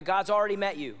God's already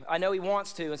met you. I know he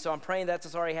wants to, and so I'm praying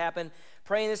that's already happened.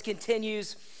 Praying this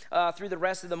continues through the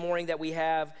rest of the morning that we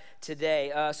have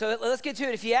today. So let's get to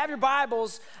it. If you have your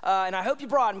Bibles, and I hope you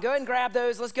brought them, go ahead and grab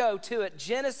those. Let's go to it.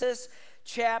 Genesis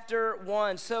chapter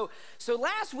 1. So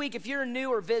last week, if you're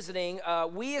new or visiting,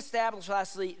 we established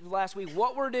last week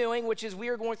what we're doing, which is we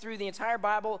are going through the entire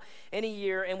Bible in a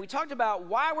year, and we talked about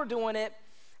why we're doing it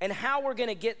and how we're going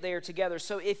to get there together.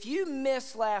 So if you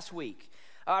missed last week,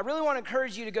 I really want to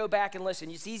encourage you to go back and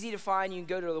listen. It's easy to find. You can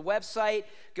go to the website,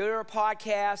 go to our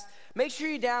podcast. Make sure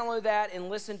you download that and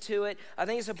listen to it. I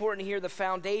think it's important to hear the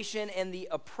foundation and the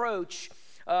approach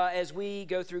as we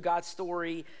go through God's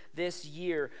story this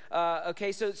year.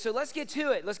 Okay, so let's get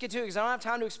to it. Let's get to it because I don't have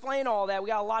time to explain all that. We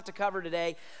got a lot to cover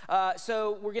today.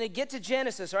 So we're going to get to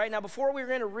Genesis, all right? Now, before we're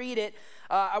going to read it,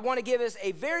 I want to give us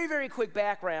a very, very quick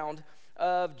background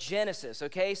of Genesis,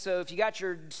 okay? So if you got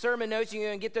your sermon notes, you're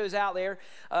going to get those out there.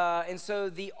 And so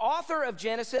the author of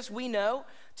Genesis, we know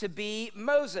to be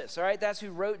Moses, all right? That's who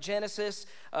wrote Genesis.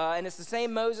 And it's the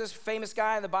same Moses, famous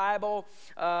guy in the Bible.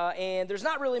 And there's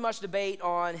not really much debate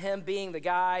on him being the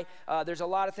guy. There's a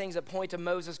lot of things that point to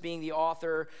Moses being the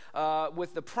author,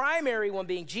 with the primary one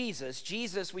being Jesus.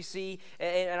 Jesus, we see,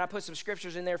 and I put some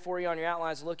scriptures in there for you on your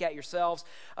outlines to look at yourselves,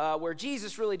 where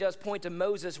Jesus really does point to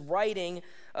Moses writing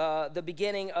the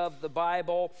beginning of the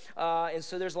Bible. And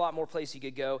so there's a lot more places you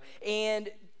could go. And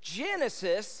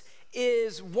Genesis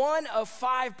is one of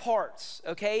 5 parts,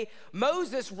 okay?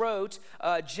 Moses wrote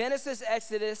Genesis,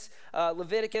 Exodus,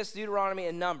 Leviticus, Deuteronomy,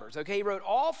 and Numbers, okay? He wrote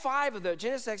all 5 of those,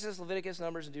 Genesis, Exodus, Leviticus,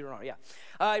 Numbers, and Deuteronomy,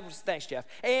 yeah. Thanks, Jeff.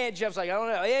 And Jeff's like, I don't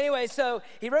know. Anyway, so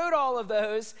he wrote all of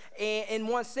those in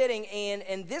one sitting,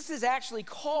 and this is actually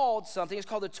called something. It's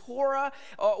called the Torah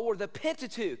or the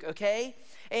Pentateuch, okay?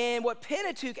 And what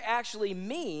Pentateuch actually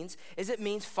means is it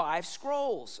means 5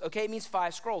 scrolls, okay? It means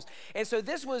 5 scrolls. And so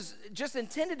this was just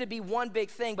intended to be one big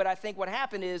thing, but I think what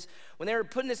happened is when they were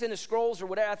putting this into scrolls or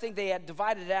whatever, I think they had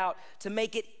divided it out to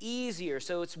make it easier.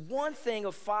 So it's one thing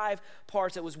of 5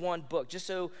 parts that was one book, just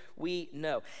so we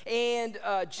know. And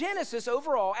Genesis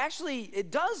overall, actually,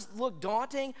 it does look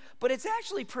daunting, but it's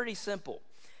actually pretty simple.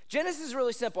 Genesis is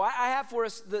really simple. I have for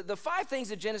us the 5 things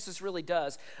that Genesis really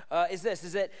does is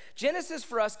that Genesis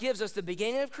for us gives us the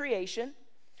beginning of creation,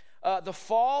 the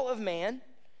fall of man,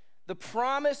 the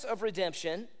promise of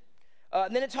redemption,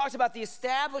 and then it talks about the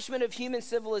establishment of human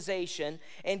civilization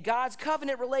and God's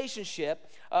covenant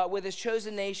relationship with his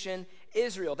chosen nation,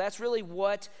 Israel. That's really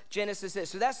what Genesis is.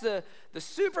 So that's the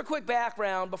super quick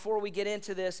background before we get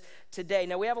into this today.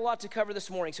 Now, we have a lot to cover this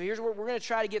morning. So here's what we're going to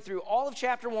try to get through all of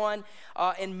chapter 1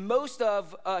 and most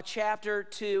of chapter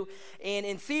 2. And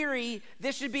in theory,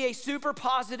 this should be a super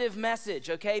positive message,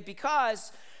 okay?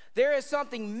 Because there is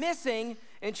something missing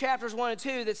in chapters 1 and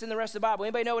 2 that's in the rest of the Bible.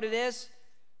 Anybody know what it is?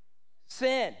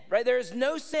 Sin, right? There's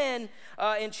no sin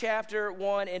in chapter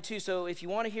 1 and 2. So if you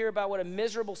want to hear about what a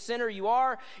miserable sinner you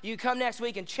are, you come next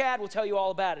week and Chad will tell you all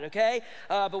about it, okay?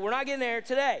 But we're not getting there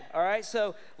today, all right?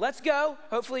 So let's go.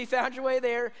 Hopefully you found your way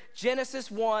there. Genesis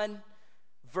 1,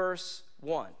 verse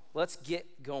 1. Let's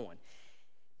get going.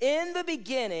 In the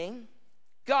beginning,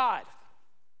 God.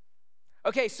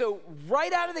 Okay, so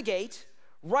right out of the gate,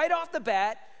 right off the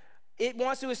bat, it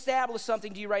wants to establish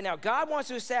something to you right now. God wants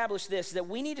to establish this, that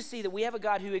we need to see that we have a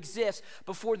God who exists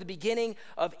before the beginning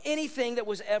of anything that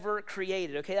was ever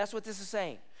created. Okay, that's what this is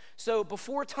saying. So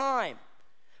before time,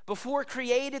 before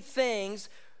created things,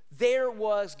 there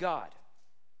was God.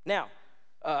 Now,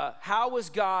 how was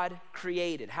God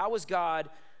created? How was God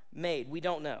made? We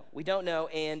don't know. We don't know,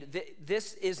 and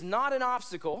this is not an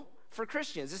obstacle for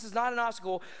Christians. This is not an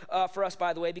obstacle for us,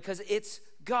 by the way, because it's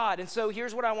God. And so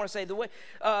here's what I want to say. The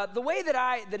way that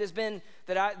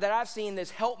I've seen this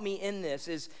help me in this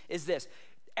is this.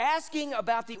 Asking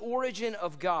about the origin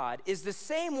of God is the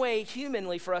same way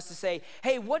humanly for us to say,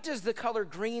 hey, what does the color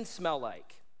green smell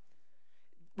like?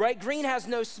 Right? Green has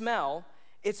no smell.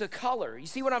 It's a color. You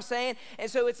see what I'm saying? And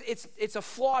so it's a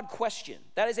flawed question.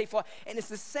 That is a flaw. And it's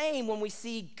the same when we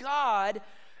see God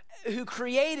who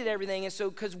created everything. And so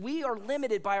because we are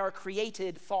limited by our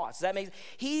created thoughts. That makes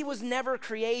he was never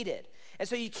created. And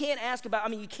so you can't ask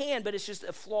about, you can, but it's just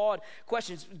a flawed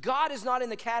question. God is not in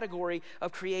the category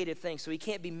of created things, so he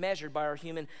can't be measured by our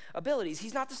human abilities.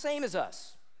 He's not the same as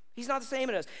us. He's not the same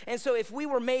as us. And so if we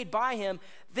were made by him,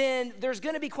 then there's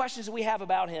going to be questions that we have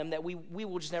about him that we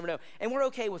will just never know. And we're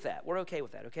okay with that. We're okay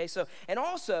with that, okay? So, and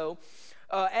also,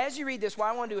 as you read this, why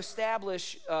I wanted to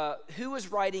establish who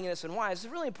was writing this and why, it's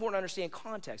really important to understand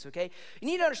context, okay? You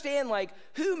need to understand, like,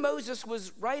 who Moses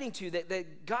was writing to,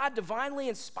 that God divinely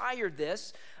inspired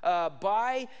this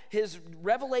by his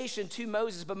revelation to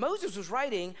Moses. But Moses was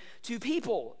writing to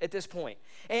people at this point.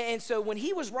 And so when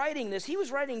he was writing this, he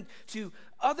was writing to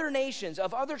other nations,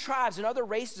 of other tribes and other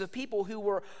races of people who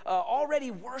were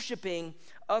already worshiping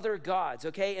other gods,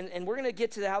 okay? And we're going to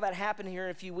get to how that happened here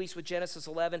in a few weeks with Genesis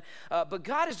 11. But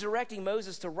God is directing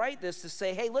Moses to write this to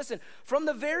say, hey, listen, from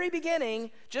the very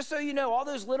beginning, just so you know, all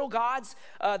those little gods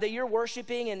that you're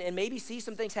worshiping and maybe see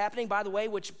some things happening, by the way,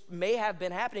 which may have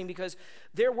been happening because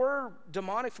there were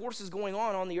demonic forces going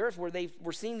on the earth where they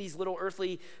were seeing these little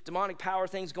earthly demonic power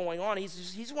things going on.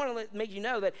 He's wanting to make you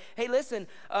know that, hey, listen,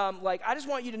 I just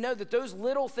want you to know that those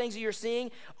little things that you're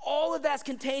seeing, all of that's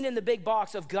contained in the big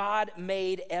box of God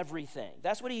made everything.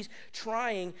 That's what he's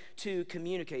trying to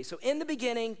communicate. So in the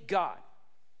beginning, God.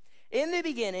 In the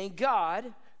beginning,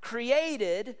 God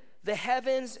created the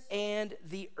heavens and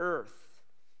the earth.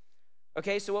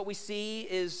 Okay, so what we see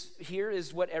here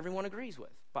is what everyone agrees with,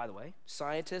 by the way.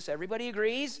 Scientists, everybody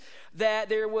agrees that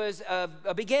there was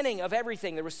a beginning of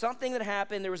everything. There was something that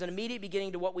happened. There was an immediate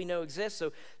beginning to what we know exists.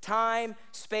 So time,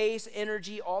 space,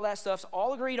 energy, all that stuff's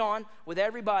all agreed on with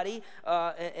everybody.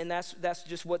 And that's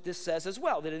just what this says as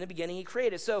well, that in the beginning he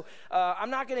created. So I'm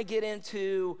not going to get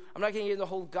into the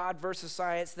whole God versus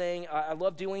science thing. I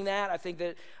love doing that. I think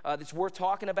that it's worth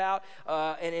talking about.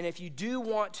 And if you do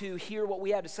want to hear what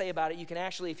we have to say about it, you can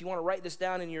actually, if you want to write this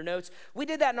down in your notes, we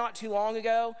did that not too long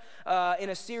ago in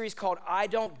a series called I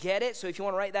Don't Get It. So if you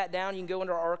want to write that down, you can go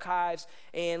into our archives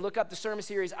and look up the sermon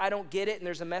series I Don't Get It, and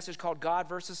there's a message called God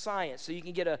versus Science. So you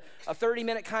can get a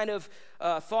 30-minute kind of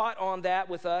thought on that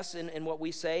with us and what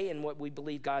we say and what we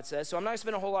believe God says. So I'm not going to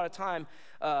spend a whole lot of time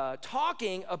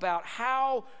talking about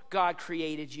how God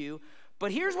created you,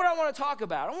 but here's what I want to talk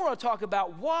about. I want to talk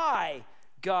about why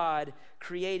God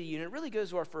created you, and it really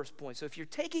goes to our first point. So if you're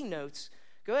taking notes,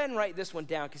 go ahead and write this one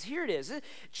down, because here it is.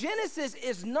 Genesis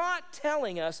is not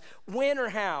telling us when or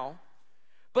how,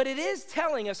 but it is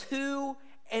telling us who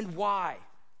and why.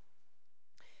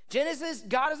 Genesis,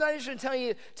 God is not interested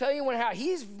in telling you when and how.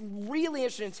 He's really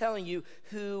interested in telling you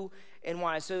who and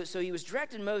why. So he was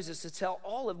directing Moses to tell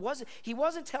he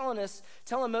wasn't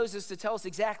telling Moses to tell us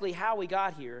exactly how we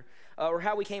got here or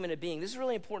how we came into being. This is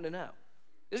really important to know.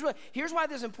 Here's why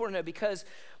this is important to know, because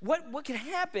what can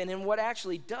happen and what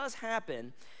actually does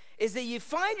happen is that you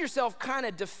find yourself kind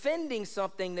of defending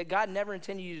something that God never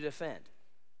intended you to defend.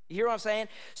 You hear what I'm saying?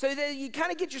 So that you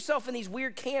kind of get yourself in these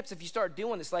weird camps if you start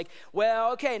doing this. Like,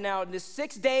 well, okay, now this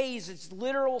 6 days, it's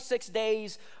literal 6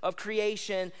 days of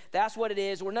creation. That's what it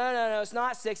is. Or no, it's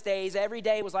not 6 days. Every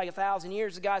day was like 1,000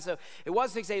 years ago, so it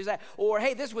was 6 days. Or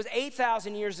hey, this was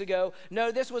 8,000 years ago.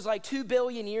 No, this was like 2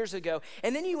 billion years ago.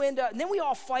 And then and then we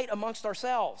all fight amongst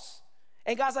ourselves.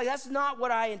 And God's like, that's not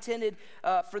what I intended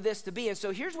for this to be. And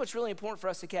so here's what's really important for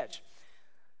us to catch.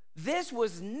 This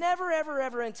was never, ever,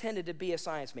 ever intended to be a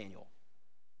science manual.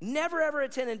 Never, ever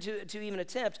intended to even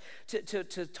attempt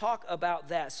to talk about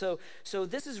that. So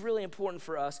this is really important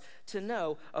for us to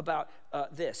know about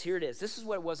this. Here it is. This is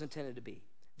what it was intended to be.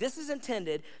 This is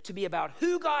intended to be about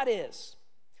who God is,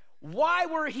 why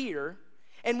we're here,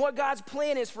 and what God's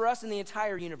plan is for us in the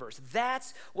entire universe.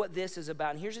 That's what this is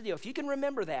about. And here's the deal. If you can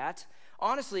remember that,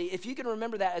 honestly, if you can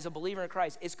remember that as a believer in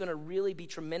Christ, it's going to really be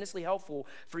tremendously helpful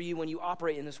for you when you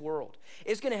operate in this world.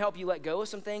 It's going to help you let go of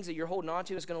some things that you're holding on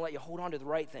to. It's going to let you hold on to the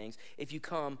right things if you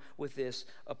come with this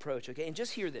approach, okay? And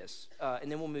just hear this,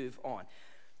 and then we'll move on.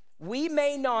 We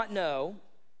may not know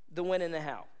the when and the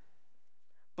how,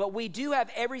 but we do have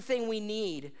everything we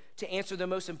need to answer the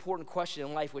most important question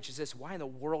in life, which is this: why in the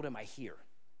world am I here?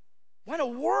 Why in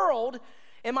the world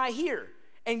am I here?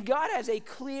 And God has a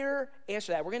clear answer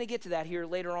to that. We're going to get to that here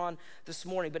later on this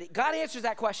morning. But God answers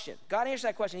that question. God answers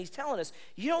that question. He's telling us,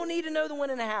 you don't need to know the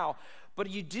when and the how, but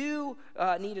you do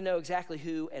need to know exactly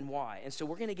who and why. And so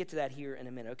we're going to get to that here in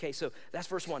a minute. Okay, so that's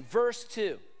verse 1. Verse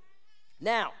 2.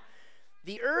 Now,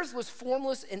 the earth was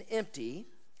formless and empty.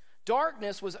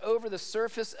 Darkness was over the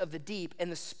surface of the deep,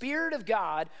 and the Spirit of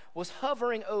God was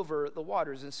hovering over the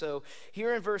waters. And so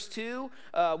here in verse 2,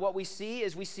 what we see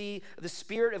is we see the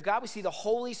Spirit of God. We see the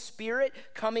Holy Spirit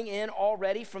coming in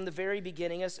already from the very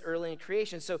beginning as early in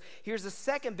creation. So here's the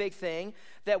second big thing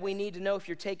that we need to know if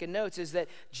you're taking notes, is that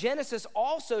Genesis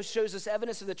also shows us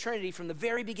evidence of the Trinity from the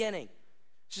very beginning,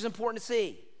 which is important to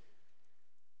see.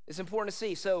 It's important to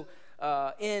see. So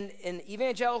in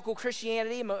evangelical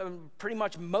Christianity, pretty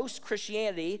much most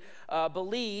Christianity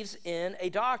believes in a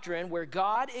doctrine where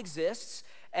God exists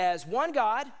as one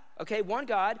God, okay, one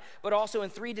God, but also in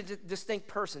three distinct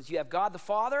persons. You have God the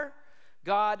Father,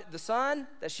 God the Son,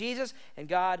 that's Jesus, and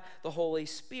God the Holy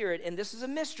Spirit. And this is a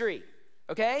mystery,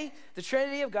 okay? The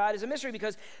Trinity of God is a mystery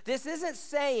because this isn't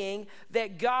saying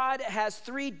that God has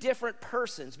three different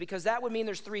persons, because that would mean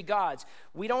there's three gods.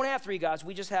 We don't have three gods.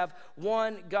 We just have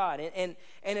one God. And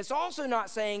it's also not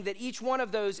saying that each one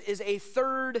of those is a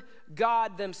third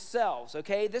God themselves,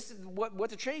 okay? This is what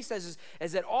the Trinity says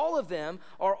is that all of them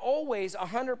are always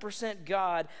 100%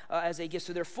 God as a gift.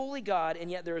 So they're fully God, and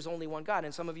yet there is only one God.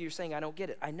 And some of you are saying, I don't get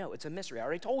it. I know, it's a mystery. I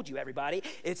already told you, everybody.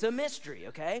 It's a mystery,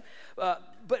 okay?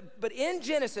 But in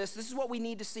Genesis, this is what we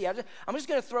need to see. I'm just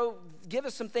going to give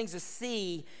us some things to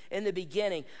see in the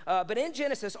beginning. But in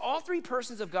Genesis, all three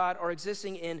persons of God are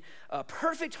existing in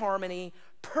perfect harmony,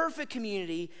 perfect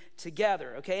community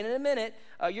together, okay? And in a minute,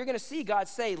 you're going to see God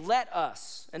say, let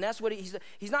us. And that's what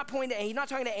he's not talking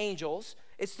to angels.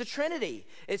 It's the Trinity.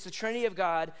 It's the Trinity of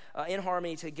God in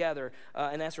harmony together,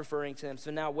 and that's referring to him.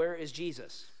 So now, where is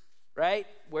Jesus, right?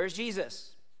 Where's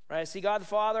Jesus? Right, I see God the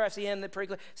Father, I see him,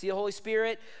 see the Holy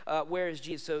Spirit. Where is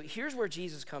Jesus? So here's where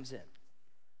Jesus comes in.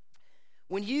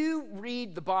 When you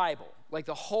read the Bible, like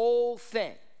the whole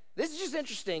thing, this is just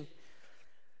interesting.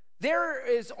 There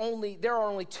are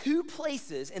only two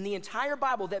places in the entire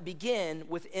Bible that begin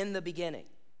with "in the beginning."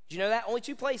 Did you know that? Only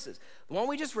two places. The one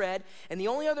we just read, and the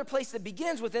only other place that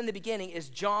begins with "in the beginning" is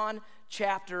John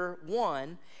chapter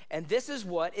 1, and this is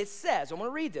what it says. I'm going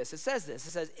to read this. It says this.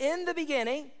 It says, "In the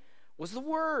beginning was the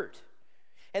Word,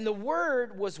 and the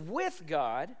Word was with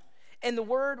God, and the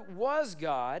Word was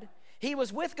God. He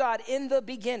was with God in the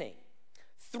beginning.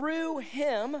 Through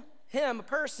him, a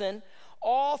person,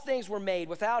 all things were made.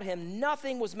 Without him,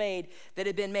 nothing was made that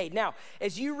had been made." Now,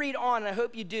 as you read on, and I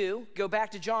hope you do, go back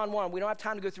to John 1. We don't have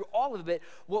time to go through all of it.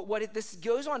 This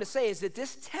goes on to say is that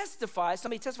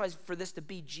somebody testifies for this to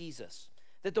be Jesus.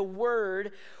 That the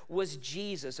Word was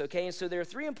Jesus, okay? And so there are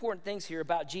three important things here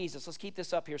about Jesus. Let's keep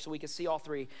this up here so we can see all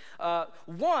three.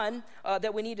 One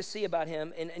that we need to see about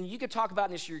him, and you could talk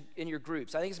about this in your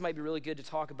groups. I think this might be really good to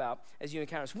talk about as you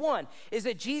encounter this. One is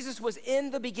that Jesus was in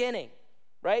the beginning,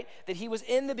 right? That he was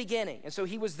in the beginning. And so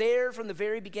he was there from the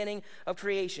very beginning of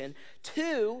creation.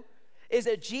 Two is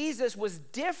that Jesus was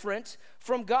different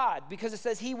from God because it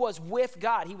says he was with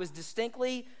God. He was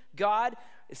distinctly God.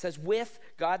 It says with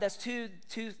God. That's two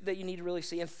that you need to really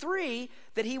see. And three,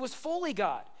 that he was fully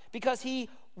God because he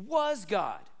was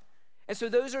God. And so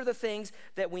those are the things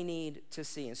that we need to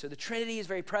see. And so the Trinity is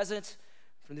very present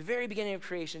from the very beginning of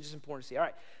creation. Just important to see. All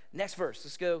right, next verse.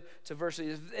 Let's go to verse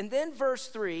 3. And then verse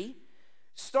 3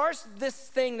 starts this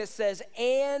thing that says,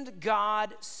 "And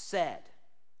God said."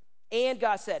 And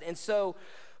God said. And so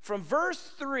from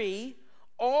verse 3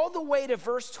 all the way to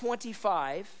verse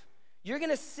 25, you're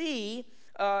going to see,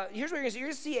 here's what you're going to see. You're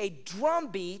going to see a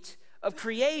drumbeat of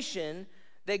creation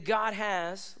that God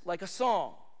has like a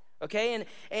song, okay?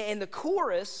 And the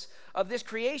chorus of this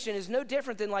creation is no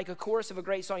different than like a chorus of a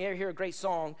great song. You ever hear a great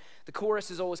song, the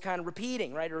chorus is always kind of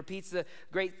repeating, right? It repeats the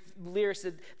great lyrics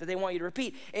that they want you to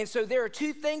repeat. And so there are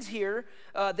two things here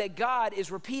that God is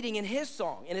repeating in his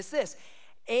song, and it's this: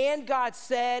 "And God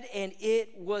said, and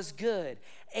it was good.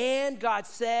 And God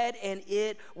said, and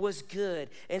it was good."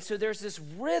 And so there's this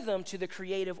rhythm to the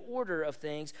creative order of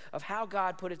things, of how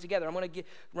God put it together. I'm going to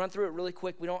run through it really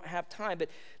quick. We don't have time. But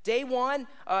day one,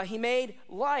 he made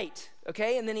light,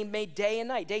 okay? And then he made day and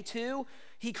night. Day two,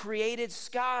 he created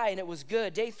sky, and it was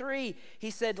good. Day three, he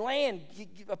said land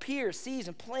appears, seas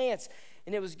and plants,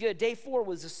 and it was good. Day 4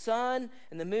 was the sun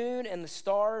and the moon and the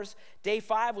stars. Day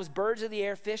 5 was birds of the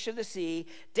air, fish of the sea.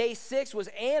 Day 6 was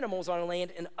animals on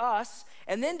land and us.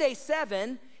 And then day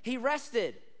 7, he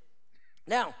rested.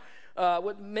 Now,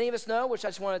 what many of us know, which I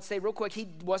just wanted to say real quick, he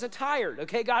wasn't tired,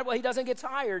 okay? God, well, he doesn't get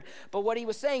tired. But what he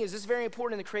was saying is this is very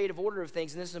important in the creative order of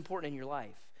things, and this is important in your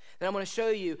life. And I'm going to show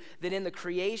you that in the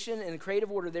creation and the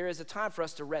creative order, there is a time for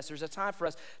us to rest. There's a time for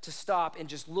us to stop and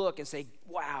just look and say,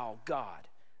 wow, God.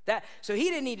 So he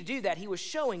didn't need to do that. He was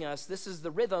showing us this is the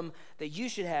rhythm that you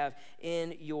should have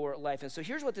in your life. And so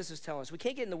here's what this is telling us. We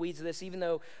can't get in the weeds of this, even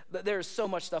though there's so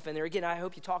much stuff in there. Again, I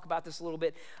hope you talk about this a little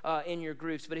bit in your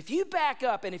groups. But if you back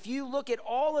up and if you look at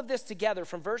all of this together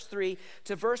from verse 3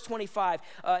 to verse 25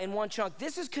 in one chunk,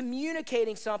 this is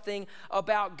communicating something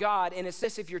about God. And it's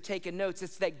this, if you're taking notes,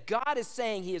 it's that God is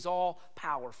saying he is all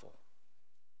powerful.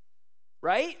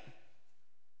 Right?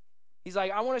 He's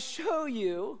like, I want to show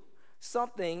you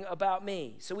something about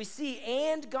me. So we see,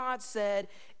 and God said,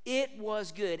 it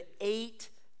was good 8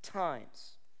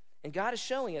 times. And God is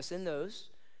showing us in those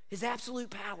his absolute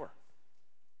power.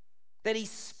 That he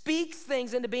speaks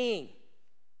things into being.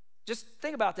 Just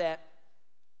think about that.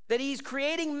 that he's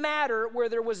creating matter where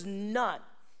there was none,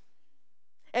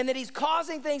 and that he's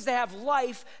causing things to have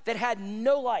life that had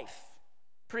no life.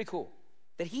 Pretty cool.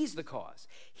 That he's the cause.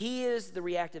 He is the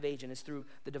reactive agent. It's through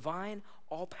the divine,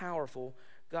 all-powerful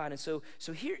God. And so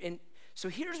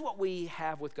here's what we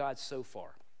have with God so far.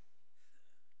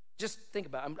 Just think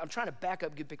about it. I'm trying to back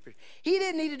up, give a big picture. He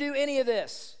didn't need to do any of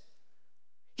this.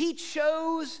 He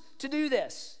chose to do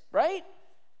this, right?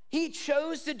 He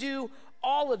chose to do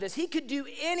all of this. He could do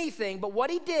anything, but what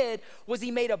he did was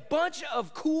he made a bunch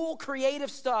of cool,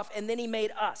 creative stuff, and then he made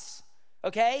us,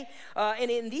 okay? And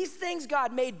in these things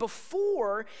God made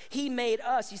before he made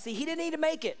us, you see, he didn't need to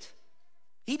make it.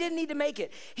 He didn't need to make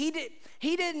it. He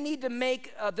didn't need to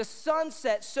make the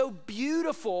sunset so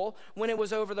beautiful when it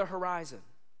was over the horizon.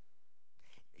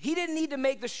 He didn't need to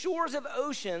make the shores of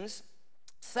oceans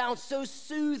sound so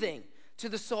soothing to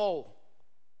the soul.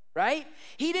 Right?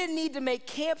 He didn't need to make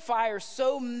campfires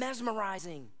so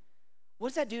mesmerizing. What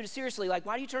does that do to, seriously, like,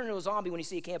 why do you turn into a zombie when you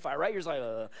see a campfire, right? You're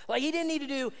just like, he didn't need to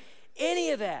do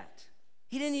any of that.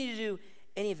 He didn't need to do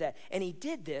any of that. And he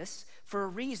did this for a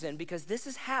reason, because this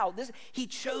is how, he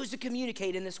chose to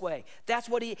communicate in this way. That's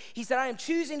what he said, I am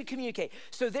choosing to communicate.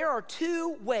 So there are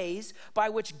two ways by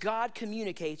which God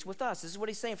communicates with us. This is what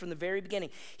he's saying from the very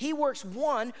beginning. He works,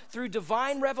 one, through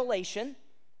divine revelation,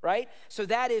 right? So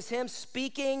that is him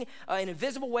speaking in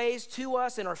invisible ways to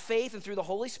us in our faith and through the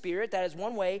Holy Spirit. That is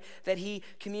one way that he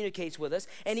communicates with us.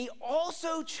 And he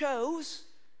also chose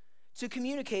to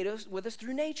communicate with us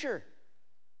through nature.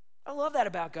 I love that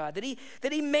about God, that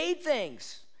he made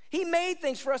things. He made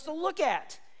things for us to look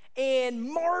at and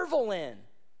marvel in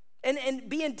and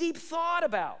be in deep thought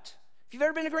about. If you've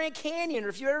ever been to Grand Canyon, or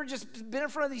if you've ever just been in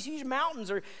front of these huge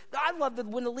mountains, or I love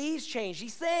when the leaves change,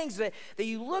 these things that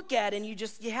you look at and you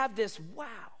have this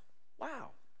wow.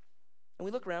 And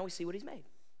we look around, we see what he's made.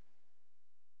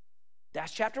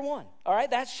 That's chapter 1, all right?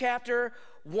 That's chapter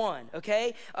 1,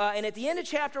 okay? And at the end of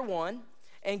chapter 1,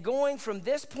 and going from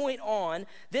this point on,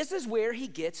 this is where he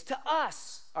gets to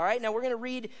us, all right? Now we're going to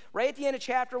read right at the end of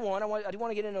chapter 1. I do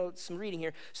want to get into some reading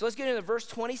here. So let's get into verse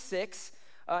 26.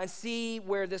 And see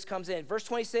where this comes in. Verse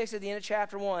 26 at the end of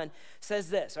chapter 1 says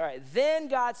this. All right, then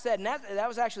God said, and that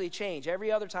was actually a change.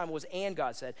 Every other time it was and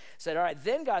God said, all right,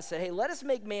 then God said, hey, let us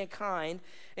make mankind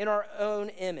in our own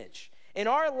image, in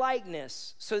our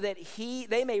likeness, so that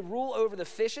they may rule over the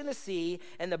fish in the sea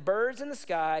and the birds in the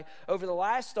sky, over the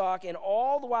livestock and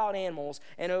all the wild animals,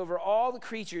 and over all the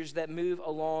creatures that move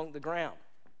along the ground.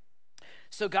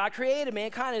 So God created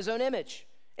mankind in his own image.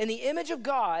 In the image of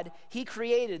God, he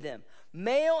created them.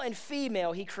 Male and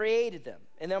female, he created them.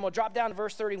 And then I'm going to drop down to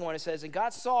verse 31. It says, and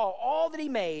God saw all that he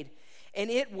made, and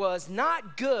it was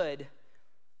not good,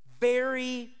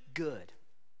 very good.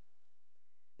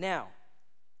 Now,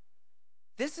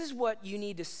 this is what you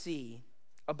need to see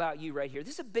about you right here.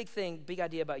 This is a big thing, big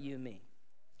idea about you and me.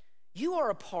 You are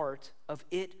a part of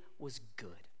it was good.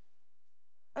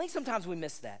 I think sometimes we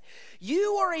miss that.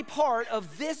 You are a part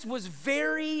of this was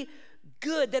very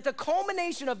good, that the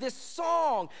culmination of this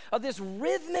song, of this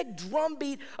rhythmic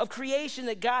drumbeat of creation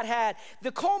that God had,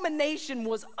 the culmination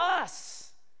was us.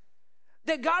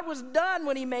 That God was done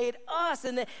when he made us,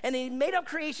 and he made up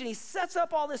creation. He sets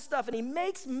up all this stuff, and he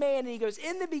makes man, and he goes,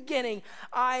 in the beginning,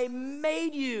 I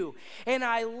made you, and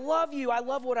I love you. I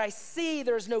love what I see.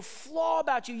 There's no flaw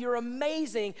about you. You're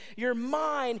amazing. You're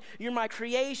mine. You're my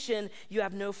creation. You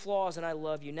have no flaws, and I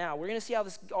love you. Now, we're going to see how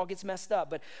this all gets messed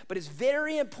up, but it's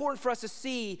very important for us to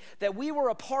see that we were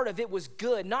a part of it was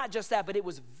good. Not just that, but it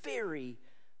was very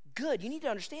good. You need to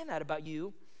understand that about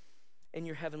you and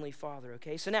your heavenly Father,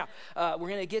 okay? So now, we're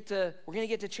gonna get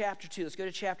to chapter 2. Let's go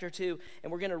to chapter 2,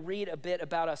 and we're gonna read a bit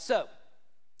about us. So,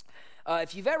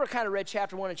 if you've ever kind of read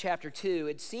chapter 1 and chapter 2,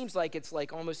 it seems like it's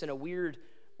like almost in a weird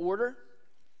order.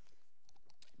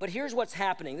 But here's what's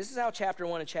happening. This is how chapter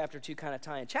 1 and chapter 2 kind of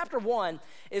tie in. Chapter 1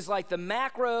 is like the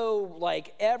macro,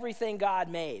 like everything God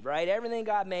made, right? Everything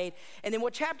God made. And then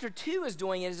what chapter 2 is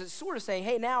doing is it's sort of saying,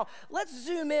 hey, now let's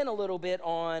zoom in a little bit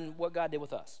on what God did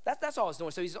with us. That's all it's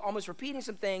doing. So he's almost repeating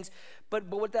some things, but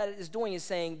what that is doing is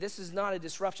saying this is not a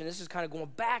disruption. This is kind of going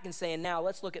back and saying, now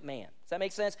let's look at man. Does that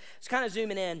make sense? It's kind of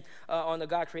zooming in on the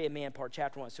God created man part,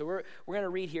 chapter 1. So we're going to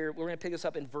read here. We're going to pick this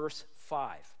up in verse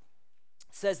 5.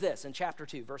 It says this in chapter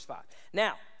 2, verse 5.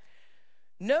 Now,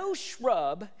 no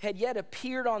shrub had yet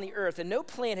appeared on the earth, and no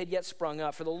plant had yet sprung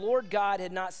up, for the Lord God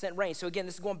had not sent rain. So again,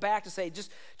 this is going back to say,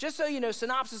 just so you know,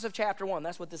 synopsis of chapter 1,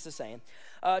 that's what this is saying,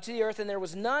 to the earth, and there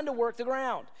was none to work the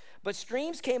ground. But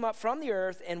streams came up from the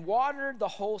earth and watered the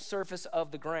whole surface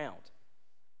of the ground.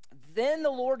 Then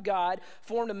the Lord God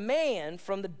formed a man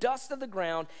from the dust of the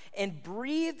ground and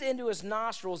breathed into his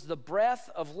nostrils the breath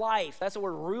of life. That's the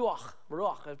word ruach.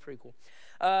 Ruach, that's pretty cool.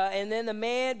 And then the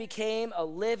man became a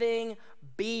living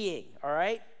being, all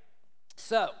right?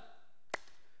 So,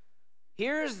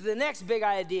 here's the next big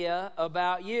idea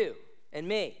about you and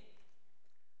me.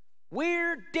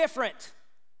 We're different.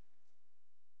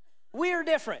 We're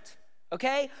different.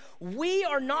 Okay? We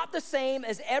are not the same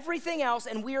as everything else,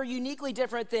 and we are uniquely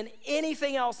different than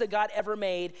anything else that God ever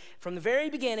made from the very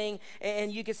beginning, and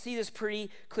you can see this pretty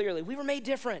clearly. We were made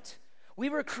different. We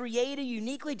were created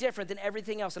uniquely different than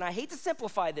everything else, and I hate to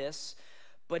simplify this,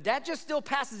 but that just still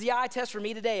passes the eye test for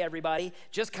me today, everybody.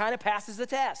 Just kind of passes the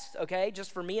test, okay?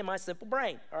 Just for me and my simple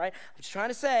brain, all right? I'm just trying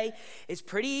to say, it's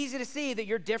pretty easy to see that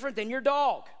you're different than your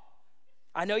dog.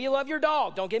 I know you love your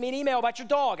dog. Don't give me an email about your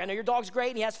dog. I know your dog's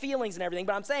great and he has feelings and everything,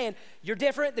 but I'm saying you're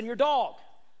different than your dog.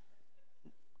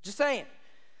 Just saying.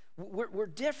 We're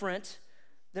different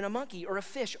than a monkey or a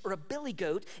fish or a billy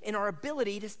goat in our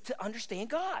ability to understand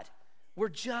God. We're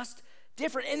just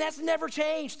different, and that's never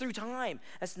changed through time.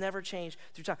 That's never changed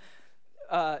through time.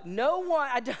 I don't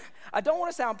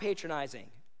want to sound patronizing,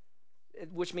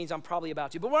 which means I'm probably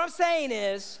about to, but what I'm saying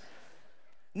is,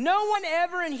 no one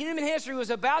ever in human history was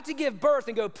about to give birth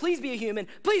and go, please be a human,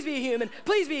 please be a human,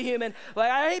 please be a human. Like,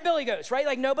 I hate billy goats, right?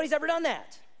 Like, nobody's ever done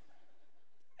that.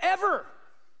 Ever.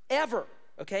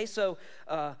 Okay, so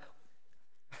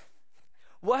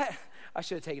what? I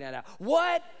should have taken that out.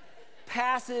 What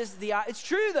passes the eye? It's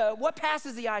true, though. What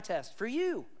passes the eye test for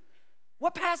you?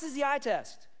 What passes the eye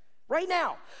test? Right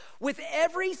now, with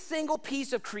every single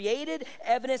piece of created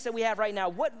evidence that we have right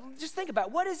now, just think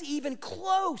about what is even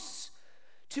close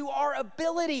to our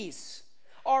abilities,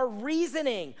 our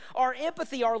reasoning, our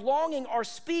empathy, our longing, our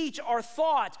speech, our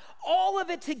thought, all of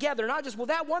it together. Not just, well,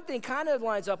 that one thing kind of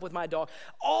lines up with my dog.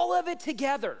 All of it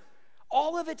together.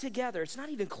 All of it together. It's not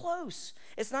even close.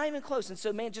 It's not even close. And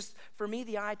so, man, just for me,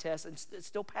 the eye test, it's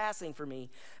still passing for me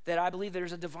that I believe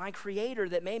there's a divine creator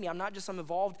that made me. I'm not just some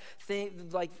evolved thing,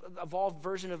 like evolved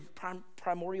version of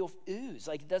primordial ooze.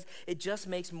 Like it just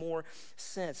makes more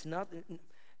sense.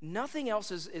 Nothing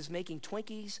else is making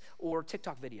Twinkies or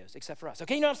TikTok videos except for us.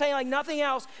 Okay, you know what I'm saying? Like nothing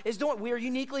else is doing,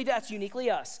 that's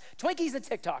uniquely us. Twinkies and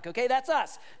TikTok, okay? That's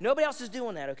us. Nobody else is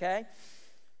doing that, okay?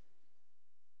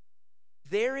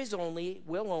 There is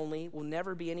will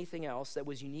never be anything else that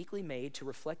was uniquely made to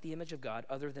reflect the image of God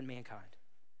other than mankind.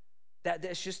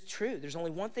 That's just true. There's only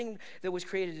one thing that was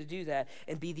created to do that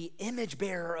and be the image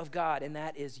bearer of God, and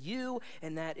that is you,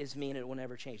 and that is me, and it will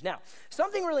never change. Now,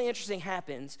 something really interesting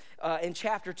happens in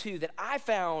chapter 2 that I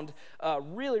found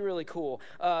really, really cool,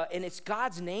 and it's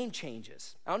God's name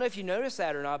changes. I don't know if you noticed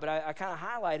that or not, but I kind of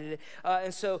highlighted it.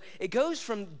 And so it goes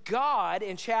from God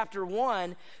in chapter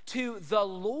 1 to the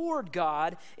Lord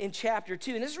God in chapter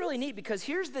 2. And this is really neat because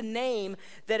here's the name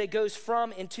that it goes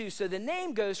from and to. So the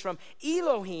name goes from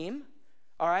Elohim,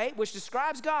 all right, which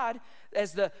describes God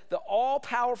as the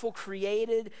all-powerful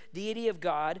created deity of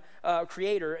God,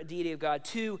 creator deity of God,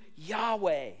 to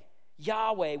Yahweh,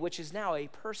 which is now a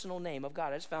personal name of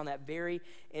God. I just found that very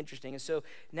interesting. And so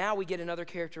now we get another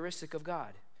characteristic of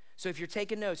God. So if you're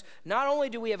taking notes, not only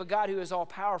do we have a God who is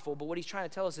all-powerful, but what he's trying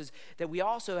to tell us is that we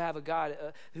also have a God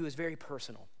who is very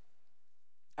personal.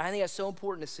 I think that's so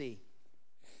important to see.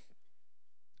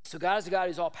 So God is a God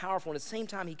who's all-powerful, and at the same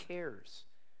time, he cares.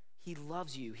 He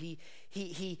loves you.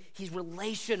 He's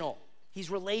relational.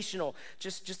 He's relational.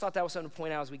 Just thought that was something to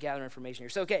point out as we gather information here.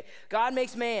 So, okay, God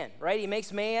makes man, right? He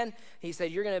makes man. He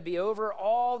said, you're going to be over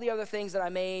all the other things that I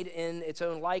made in its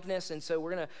own likeness. And so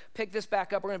we're going to pick this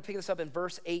back up. We're going to pick this up in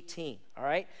verse 18, all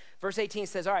right? Verse 18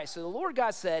 says, all right, so the Lord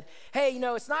God said, hey,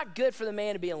 it's not good for the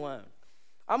man to be alone.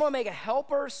 I'm going to make a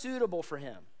helper suitable for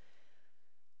him.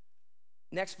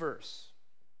 Next verse.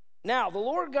 Now, the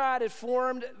Lord God had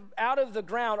formed out of the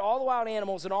ground all the wild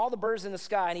animals and all the birds in the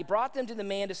sky, and he brought them to the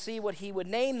man to see what he would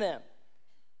name them.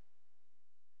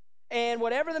 And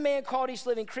whatever the man called each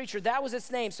living creature, that was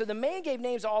its name. So the man gave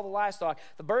names to all the livestock,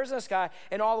 the birds in the sky,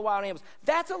 and all the wild animals.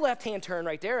 That's a left-hand turn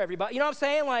right there, everybody. You know what I'm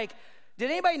saying? Like, did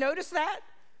anybody notice that?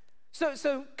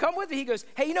 So come with it. He goes,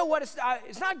 hey, you know what?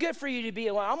 It's not good for you to be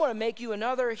alone. I'm going to make you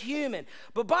another human.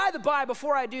 But by the by,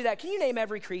 before I do that, can you name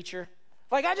every creature?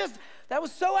 Like that was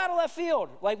so out of left field.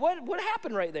 Like what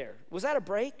happened right there? Was that a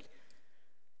break?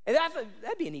 And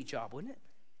that'd be a neat job, wouldn't it?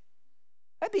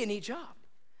 That'd be a neat job.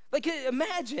 Like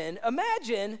imagine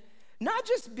not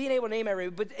just being able to name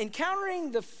everybody, but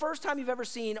encountering the first time you've ever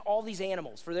seen all these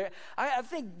animals. I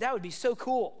think that would be so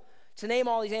cool to name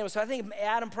all these animals. So I think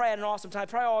Adam probably had an awesome time,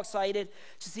 probably all excited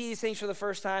to see these things for the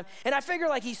first time. And I figure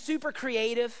like he's super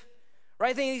creative,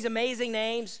 right? Thinking these amazing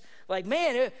names. Like,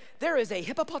 man, there is a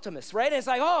hippopotamus, right? And it's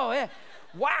like, oh, yeah,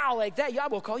 wow, like that. Yeah,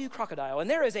 we'll call you crocodile. And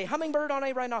there is a hummingbird on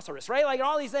a rhinoceros, right? Like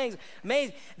all these things,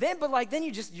 amazing. Then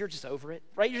you're just over it,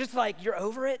 right? You're just like, you're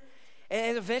over it.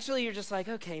 And eventually you're just like,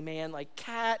 okay, man, like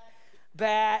cat,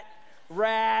 bat,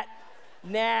 rat,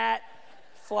 gnat,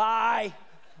 fly,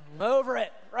 I'm over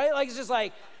it, right? Like, it's just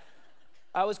like,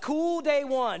 I was cool day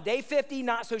 1, day 50,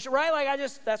 not so sure, right? Like,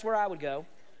 that's where I would go.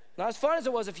 Not as fun as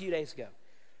it was a few days ago.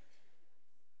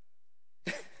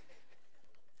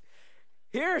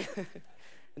 Here,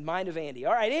 mind of Andy.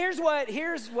 All right, here's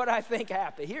what I think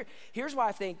happened. Here's why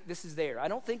I think this is there. I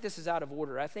don't think this is out of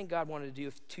order. I think God wanted to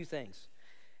do 2 things.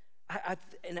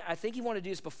 I think he wanted to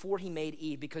do this before he made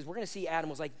Eve, because we're going to see Adam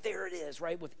was like, there it is,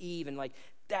 right, with Eve, and like,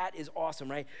 that is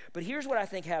awesome, right? But here's what I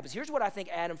think happens. Here's what I think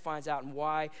Adam finds out and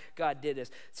why God did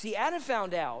this. See, Adam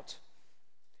found out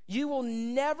you will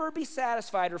never be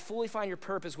satisfied or fully find your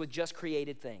purpose with just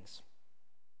created things.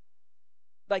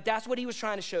 Like, that's what he was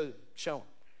trying to show him.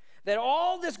 That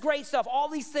all this great stuff, all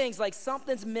these things, like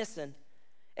something's missing.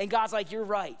 And God's like, you're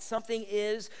right. Something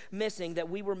is missing, that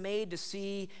we were made to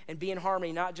see and be in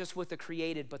harmony, not just with the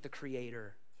created, but the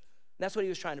creator. And that's what he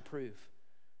was trying to prove.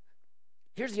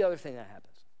 Here's the other thing that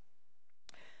happens.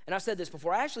 And I've said this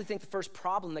before. I actually think the first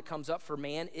problem that comes up for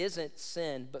man isn't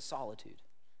sin, but solitude.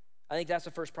 I think that's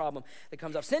the first problem that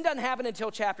comes up. Sin doesn't happen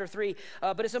until chapter 3,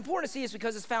 but it's important to see this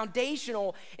because it's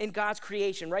foundational in God's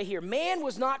creation right here. Man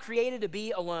was not created to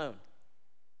be alone.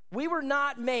 We were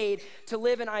not made to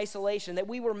live in isolation, that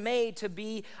we were made to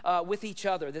be with each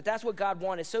other, that's what God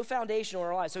wanted. So foundational in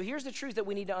our lives. So here's the truth that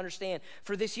we need to understand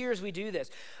for this year as we do this.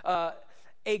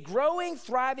 A growing,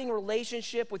 thriving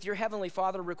relationship with your Heavenly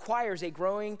Father requires a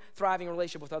growing, thriving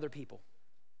relationship with other people.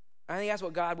 I think that's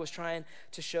what God was trying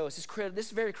to show us. This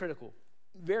is very critical,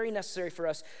 very necessary for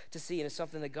us to see, and it's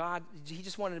something that God, he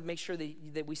just wanted to make sure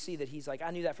that we see that he's like,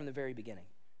 I knew that from the very beginning.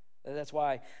 That's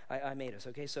why I made us,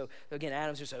 okay? So again,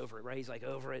 Adam's just over it, right? He's like,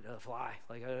 over it, fly,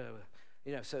 like,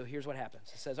 so here's what happens.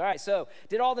 It says, all right, so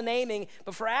did all the naming,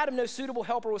 but for Adam, no suitable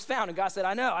helper was found. And God said,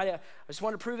 I know, I just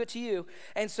want to prove it to you.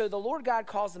 And so the Lord God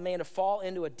caused the man to fall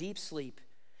into a deep sleep.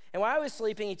 And while I was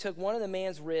sleeping, he took one of the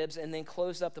man's ribs and then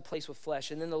closed up the place with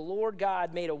flesh. And then the Lord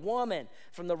God made a woman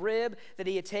from the rib that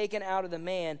he had taken out of the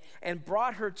man and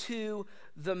brought her to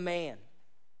the man.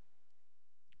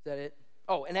 Is that it?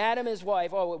 Oh, and Adam and his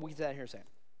wife. Oh, we'll get to that here in a second.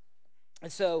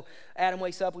 And so Adam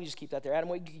wakes up. We just keep that there.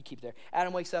 You can keep it there.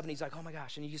 Adam wakes up and he's like, oh my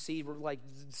gosh. And you see, like,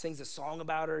 sings a song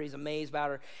about her. He's amazed about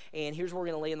her. And here's where we're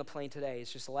going to lay in the plane today.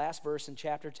 It's just the last verse in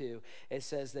chapter 2. It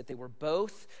says that they were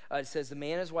both, it says the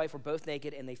man and his wife were both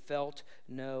naked and they felt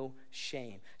no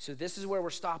shame. So this is where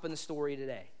we're stopping the story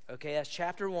today. Okay, that's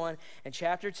chapter 1 and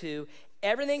chapter 2.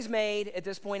 Everything's made at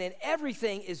this point and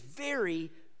everything is very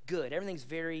good. Everything's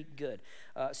very good.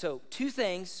 So 2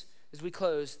 things as we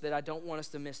close that I don't want us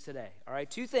to miss today, all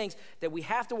right? 2 things that we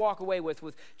have to walk away with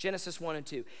Genesis 1 and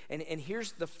 2. And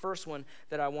here's the first one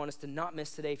that I want us to not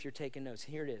miss today if you're taking notes.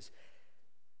 Here it is.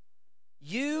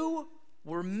 You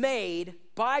were made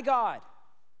by God,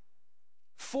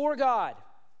 for God,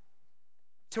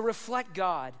 to reflect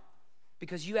God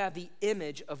because you have the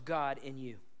image of God in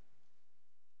you.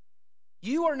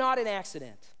 You are not an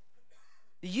accident.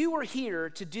 You were here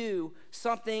to do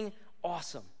something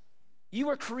awesome. You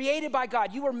were created by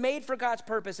God. You were made for God's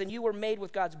purpose, and you were made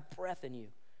with God's breath in you.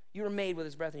 You were made with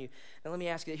his breath in you. Now let me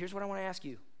ask you, here's what I want to ask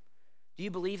you. Do you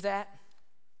believe that?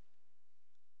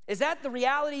 Is that the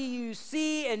reality you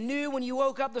see and knew when you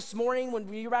woke up this morning,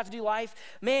 when you were about to do life?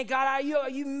 Man, God,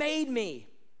 you made me,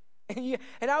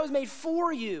 and I was made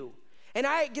for you, and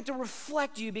I get to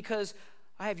reflect you because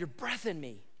I have your breath in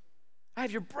me. I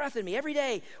have your breath in me. Every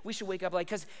day we should wake up like,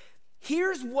 because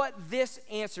here's what this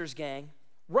answers, gang.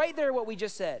 Right there, what we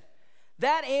just said.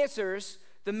 That answers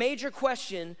the major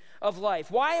question of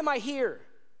life. Why am I here?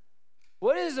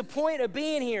 What is the point of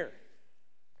being here?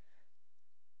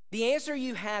 The answer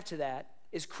you have to that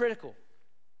is critical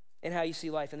in how you see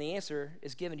life, and the answer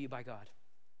is given to you by God.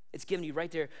 It's given to you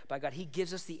right there by God. He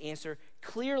gives us the answer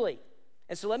clearly.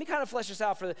 And so let me kind of flesh this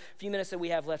out for the few minutes that we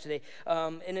have left today.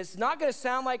 And it's not going to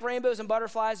sound like rainbows and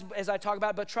butterflies as I talk about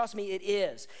it, but trust me, it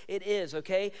is. It is,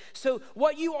 okay? So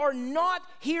what you are not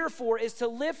here for is to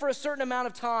live for a certain amount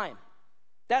of time.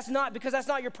 Because that's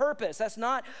not your purpose. That's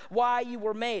not why you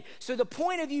were made. So the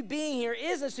point of you being here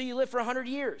isn't so you live for 100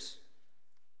 years.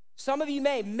 Some of you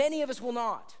may, many of us will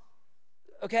not,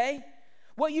 okay?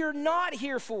 What you're not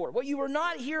here for, what you were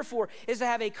not here for is to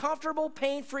have a comfortable,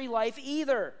 pain-free life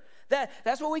either.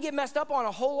 That's what we get messed up on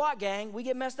a whole lot, gang. We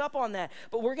get messed up on that.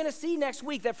 But we're going to see next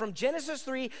week that from Genesis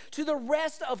 3 to the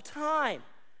rest of time,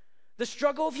 the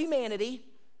struggle of humanity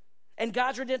and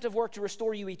God's redemptive work to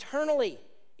restore you eternally,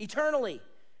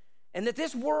 and that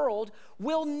this world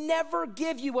will never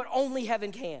give you what only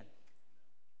heaven can,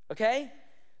 okay?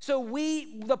 So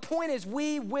the point is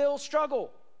we will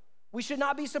struggle. We should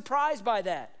not be surprised by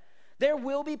that. There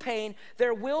will be pain,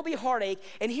 there will be heartache,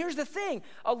 and here's the thing,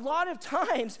 a lot of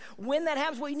times when that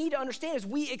happens, what you need to understand is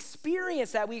we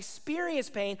experience that, we experience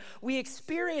pain, we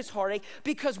experience heartache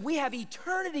because we have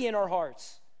eternity in our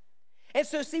hearts. And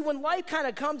so see, when life kind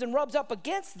of comes and rubs up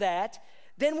against that,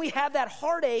 then we have that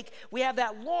heartache, we have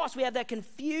that loss, we have that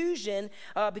confusion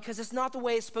because it's not the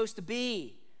way it's supposed to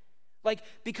be. Like,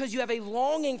 because you have a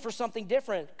longing for something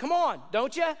different. Come on,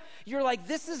 don't you? You're like,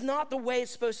 this is not the way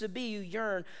it's supposed to be. You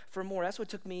yearn for more. That's what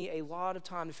took me a lot of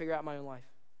time to figure out in my own life.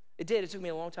 It did. It took me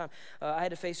a long time. I had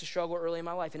to face a struggle early in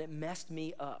my life, and it messed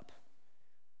me up.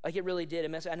 Like, it really did.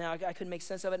 Now I couldn't make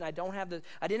sense of it, and I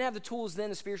didn't have the tools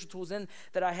then, the spiritual tools then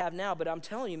that I have now. But I'm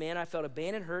telling you, man, I felt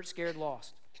abandoned, hurt, scared,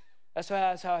 lost. That's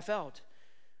how I felt.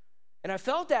 And I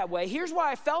felt that way. Here's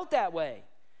why I felt that way.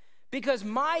 Because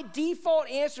my default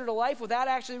answer to life without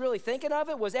actually really thinking of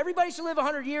it was everybody should live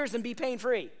 100 years and be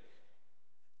pain-free.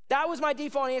 That was my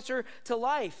default answer to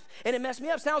life. And it messed me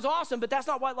up. Sounds awesome, but that's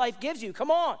not what life gives you. Come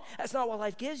on. That's not what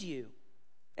life gives you.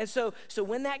 And so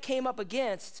when that came up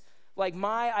against like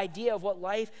my idea of what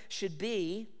life should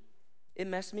be, it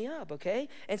messed me up, okay?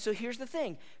 And so here's the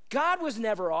thing. God was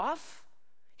never off.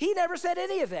 He never said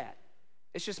any of that.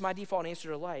 It's just my default answer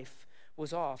to life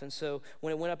was off. And so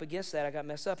when it went up against that, I got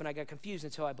messed up and I got confused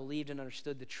until I believed and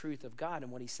understood the truth of God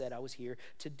and what he said I was here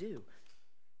to do.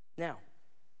 Now,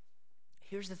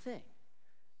 here's the thing.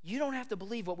 You don't have to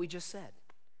believe what we just said.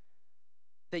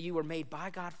 That you were made by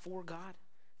God for God,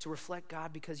 to reflect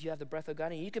God because you have the breath of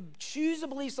God. And you could choose to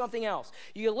believe something else.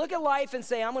 You can look at life and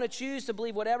say, I'm going to choose to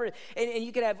believe whatever. And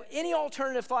you can have any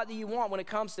alternative thought that you want when it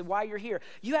comes to why you're here.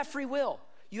 You have free will.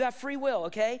 You have free will,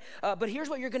 okay? But here's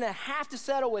what you're going to have to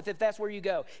settle with if that's where you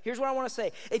go. Here's what I want to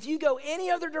say. If you go any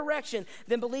other direction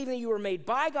than believing that you were made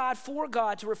by God, for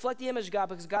God, to reflect the image of God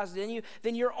because God's in you,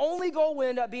 then your only goal will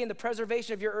end up being the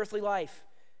preservation of your earthly life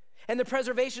and the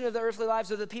preservation of the earthly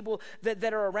lives of the people that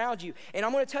are around you. And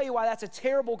I'm going to tell you why that's a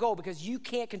terrible goal, because you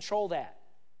can't control that.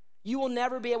 You will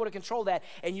never be able to control that.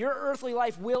 And your earthly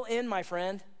life will end, my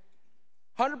friend.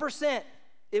 100%.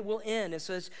 It will end. And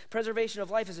so preservation of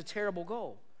life is a terrible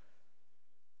goal.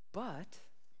 But,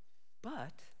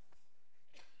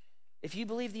 if you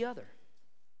believe the other,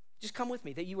 just come with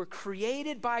me, that you were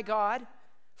created by God,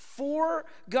 for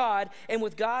God, and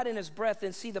with God in his breath,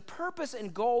 then see the purpose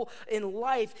and goal in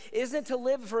life isn't to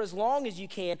live for as long as you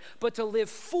can, but to live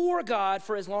for God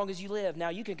for as long as you live. Now,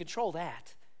 you can control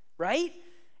that, right?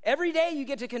 Every day you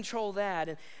get to control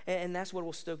that, and that's what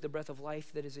will stoke the breath of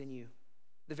life that is in you.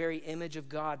 The very image of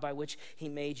God by which he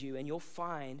made you. And you'll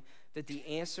find that the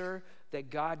answer that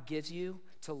God gives you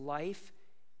to life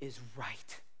is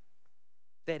right.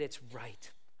 That it's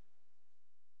right.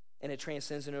 And it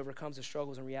transcends and overcomes the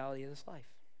struggles and reality of this life.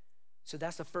 So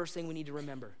that's the first thing we need to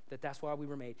remember, that that's why we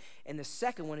were made. And the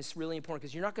second one is really important,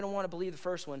 because you're not going to want to believe the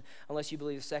first one unless you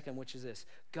believe the second, which is this: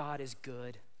 God is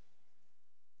good.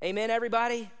 Amen,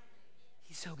 everybody?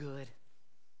 He's so good.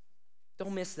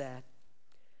 Don't miss that.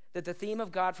 That the theme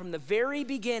of God from the very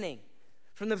beginning,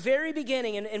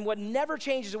 and what never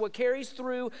changes and what carries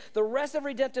through the rest of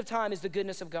redemptive time is the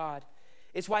goodness of God.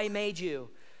 It's why he made you.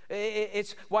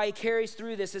 It's why he carries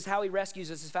through this, is how he rescues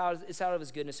us. It's out of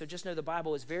his goodness. So just know the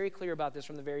Bible is very clear about this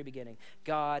from the very beginning.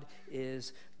 God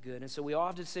is good. And so we all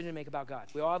have a decision to make about God.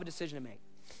 We all have a decision to make,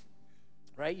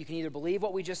 right? You can either believe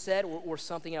what we just said or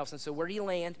something else. And so where do you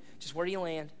land? Just where do you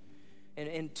land?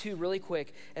 And two, really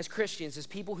quick, as Christians, as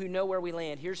people who know where we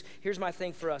land, here's my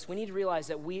thing for us. We need to realize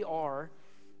that we are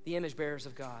the image bearers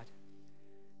of God.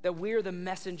 That we're the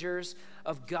messengers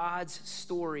of God's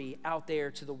story out there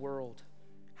to the world.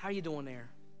 How are you doing there?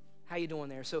 How are you doing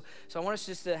there? So I want us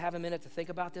just to have a minute to think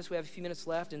about this. We have a few minutes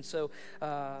left. And so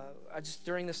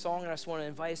during the song, I just want to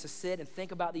invite us to sit and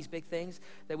think about these big things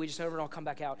that we just over, and I'll come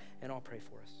back out and I'll pray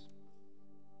for us.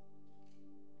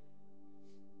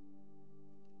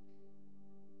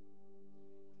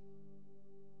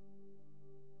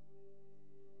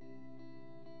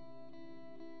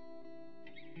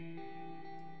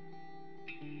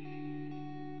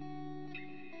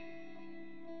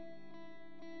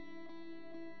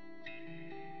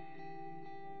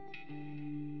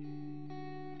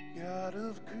 God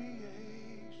of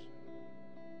creation,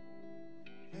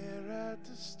 there at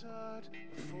the start,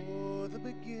 before the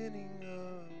beginning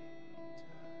of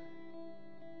time.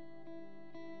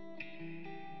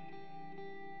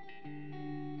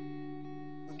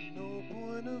 With no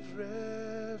point of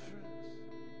reference,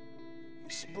 you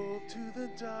spoke to the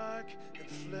dark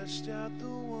stretched out the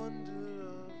wonder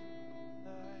of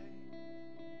life.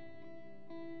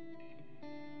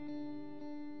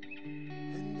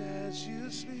 And as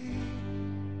you speak,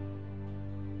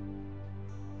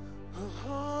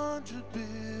 100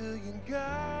 billion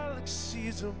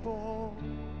galaxies are born.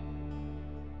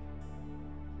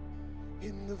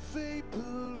 In the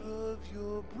vapor of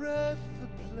your breath, the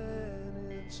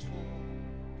planets form.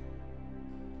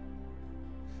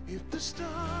 If the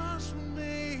stars were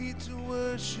made to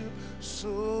worship,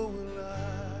 so will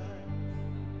I.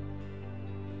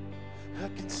 I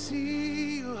can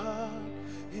see your heart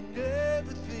in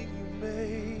everything you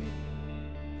made.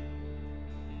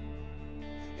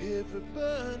 Every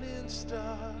burning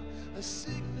star, a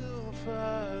signal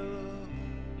fire of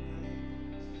grace.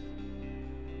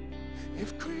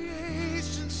 If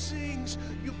creation sings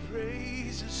your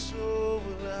praises, so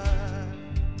will I.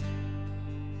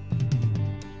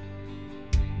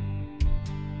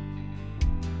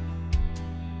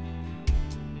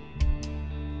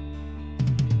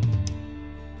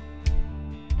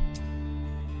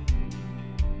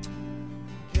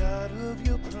 God of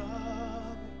your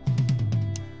promise,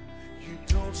 you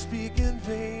don't speak in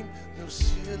vain, no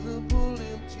syllable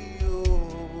empty.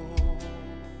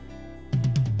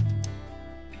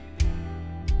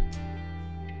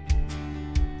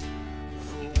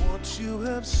 For once you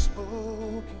have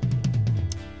spoken,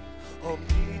 all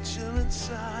nature and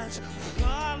signs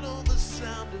follow the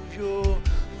sound of your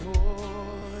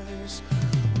voice.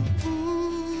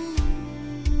 Ooh,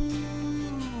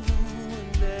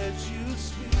 and as you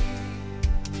speak,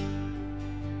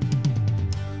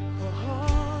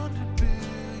 100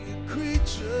 billion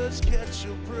creatures catch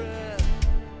your breath,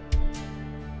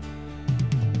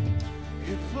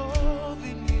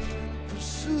 evolving in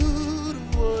pursuit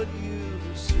of what you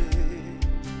say.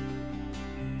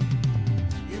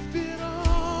 If it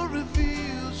all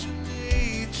reveals your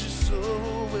nature, so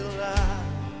will I.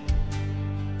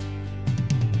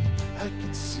 I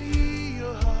can see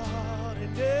your heart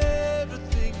in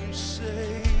everything you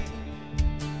say.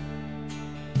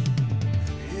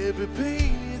 Every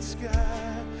painted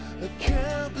sky, a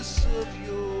canvas of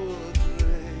your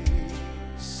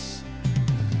grace.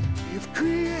 If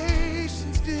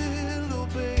creation still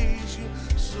obeys you,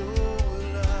 so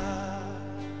will I.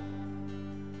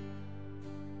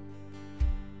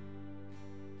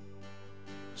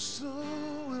 So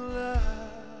will I.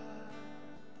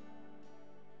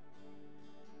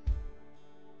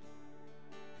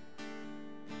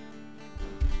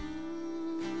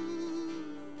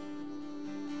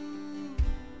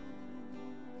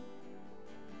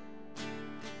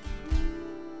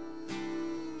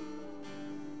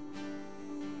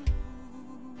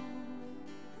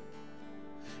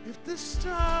 If the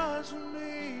stars were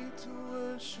made to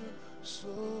worship, so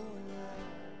will I.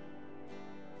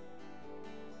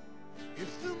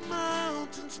 If the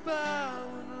mountains bow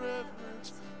in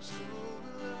reverence, so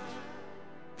will I.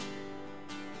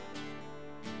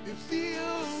 If the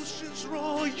oceans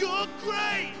roar your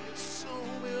greatness, so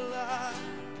will I.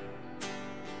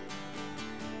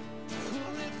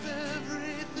 For if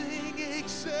everything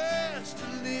exists to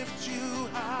lift you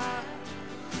high,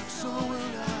 so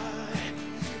will I.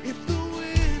 If the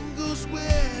wind goes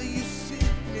where you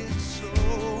send it, so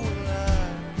will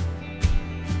I.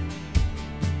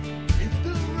 If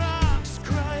the rocks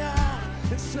cry out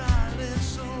in silence,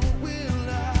 so will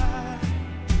I.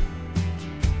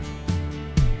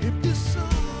 If the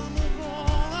sum of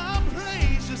all our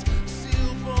praises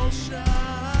still falls short,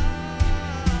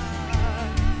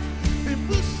 if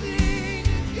we'll sing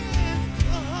again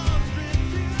 100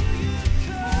 billion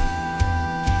times.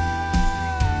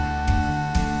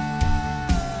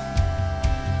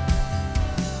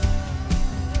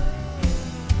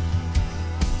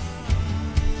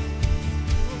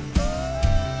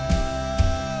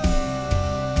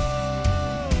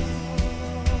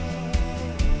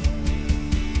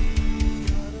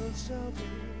 God of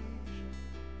salvation,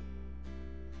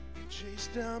 you chase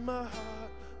down my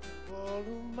heart with all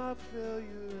of my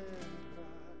failure and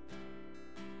pride.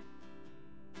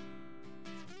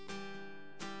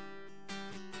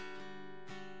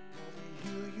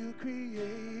 Only you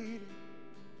created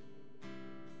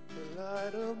the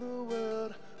light of the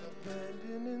world,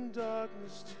 abandoned in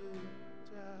darkness to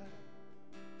die.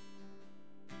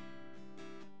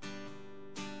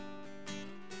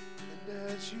 And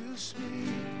as you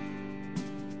speak,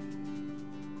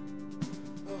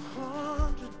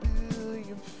 100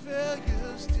 billion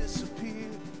failures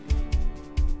disappear.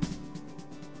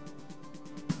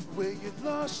 Where you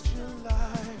lost your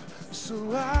life so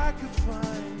I could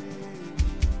find it.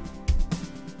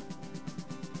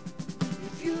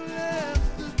 If you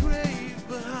left the grave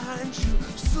behind you,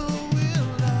 so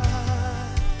will I.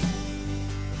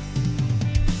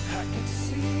 I can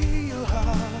see your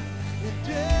heart and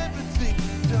everything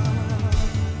you've done.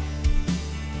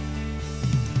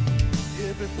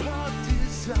 Every part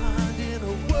designed in a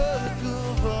work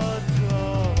of art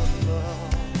called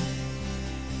love.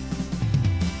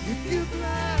 If you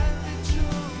gladly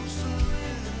chose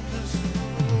surrender, so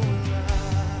will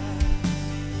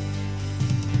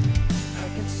I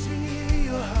can see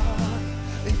your heart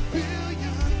a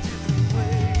billion different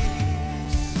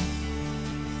ways.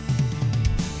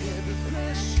 Every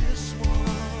precious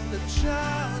one, the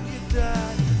child you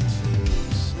died to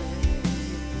save.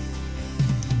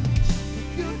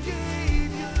 You gave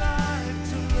your life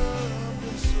to love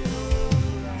and so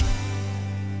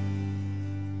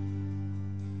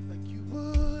like you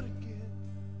would again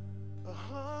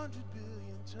 100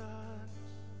 billion times.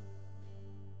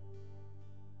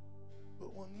 But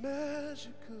one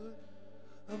measure could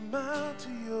amount to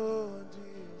your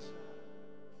desire.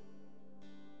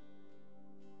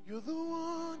 You're the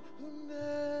one who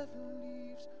never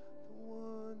leaves the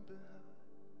one behind.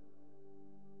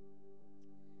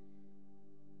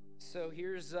 So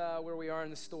here's where we are in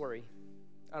the story.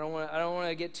 I don't want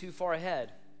to get too far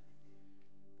ahead,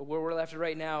 but where we're left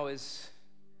right now is,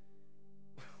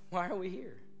 why are we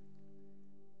here?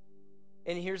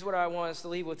 And here's what I want us to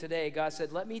leave with today. God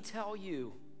said, let me tell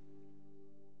you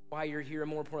why you're here, and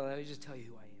more importantly, let me just tell you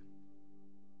who I am.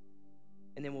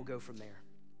 And then we'll go from there.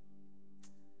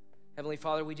 Heavenly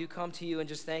Father, we do come to you and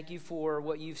just thank you for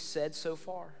what you've said so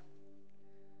far.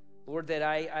 Lord, that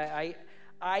I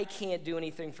can't do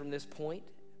anything from this point,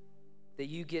 that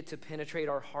you get to penetrate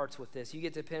our hearts with this. You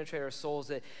get to penetrate our souls,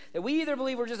 that we either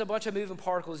believe we're just a bunch of moving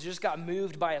particles, just got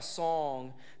moved by a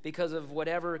song because of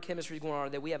whatever chemistry is going on, or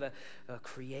that we have a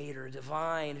creator, a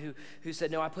divine, who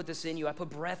said, no, I put this in you. I put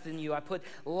breath in you. I put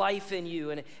life in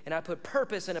you, and I put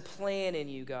purpose and a plan in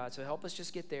you, God. So help us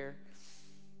just get there.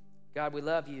 God, we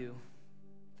love you.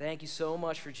 Thank you so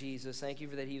much for Jesus. Thank you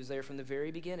for that he was there from the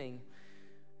very beginning.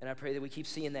 And I pray that we keep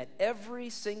seeing that every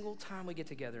single time we get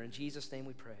together. In Jesus' name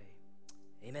we pray.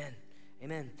 Amen.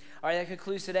 Amen. All right, that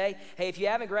concludes today. Hey, if you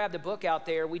haven't grabbed a book out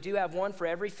there, we do have one for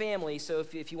every family. So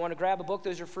if you want to grab a book,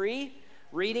 those are free.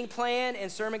 Reading plan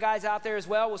and sermon guides out there as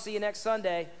well. We'll see you next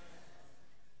Sunday.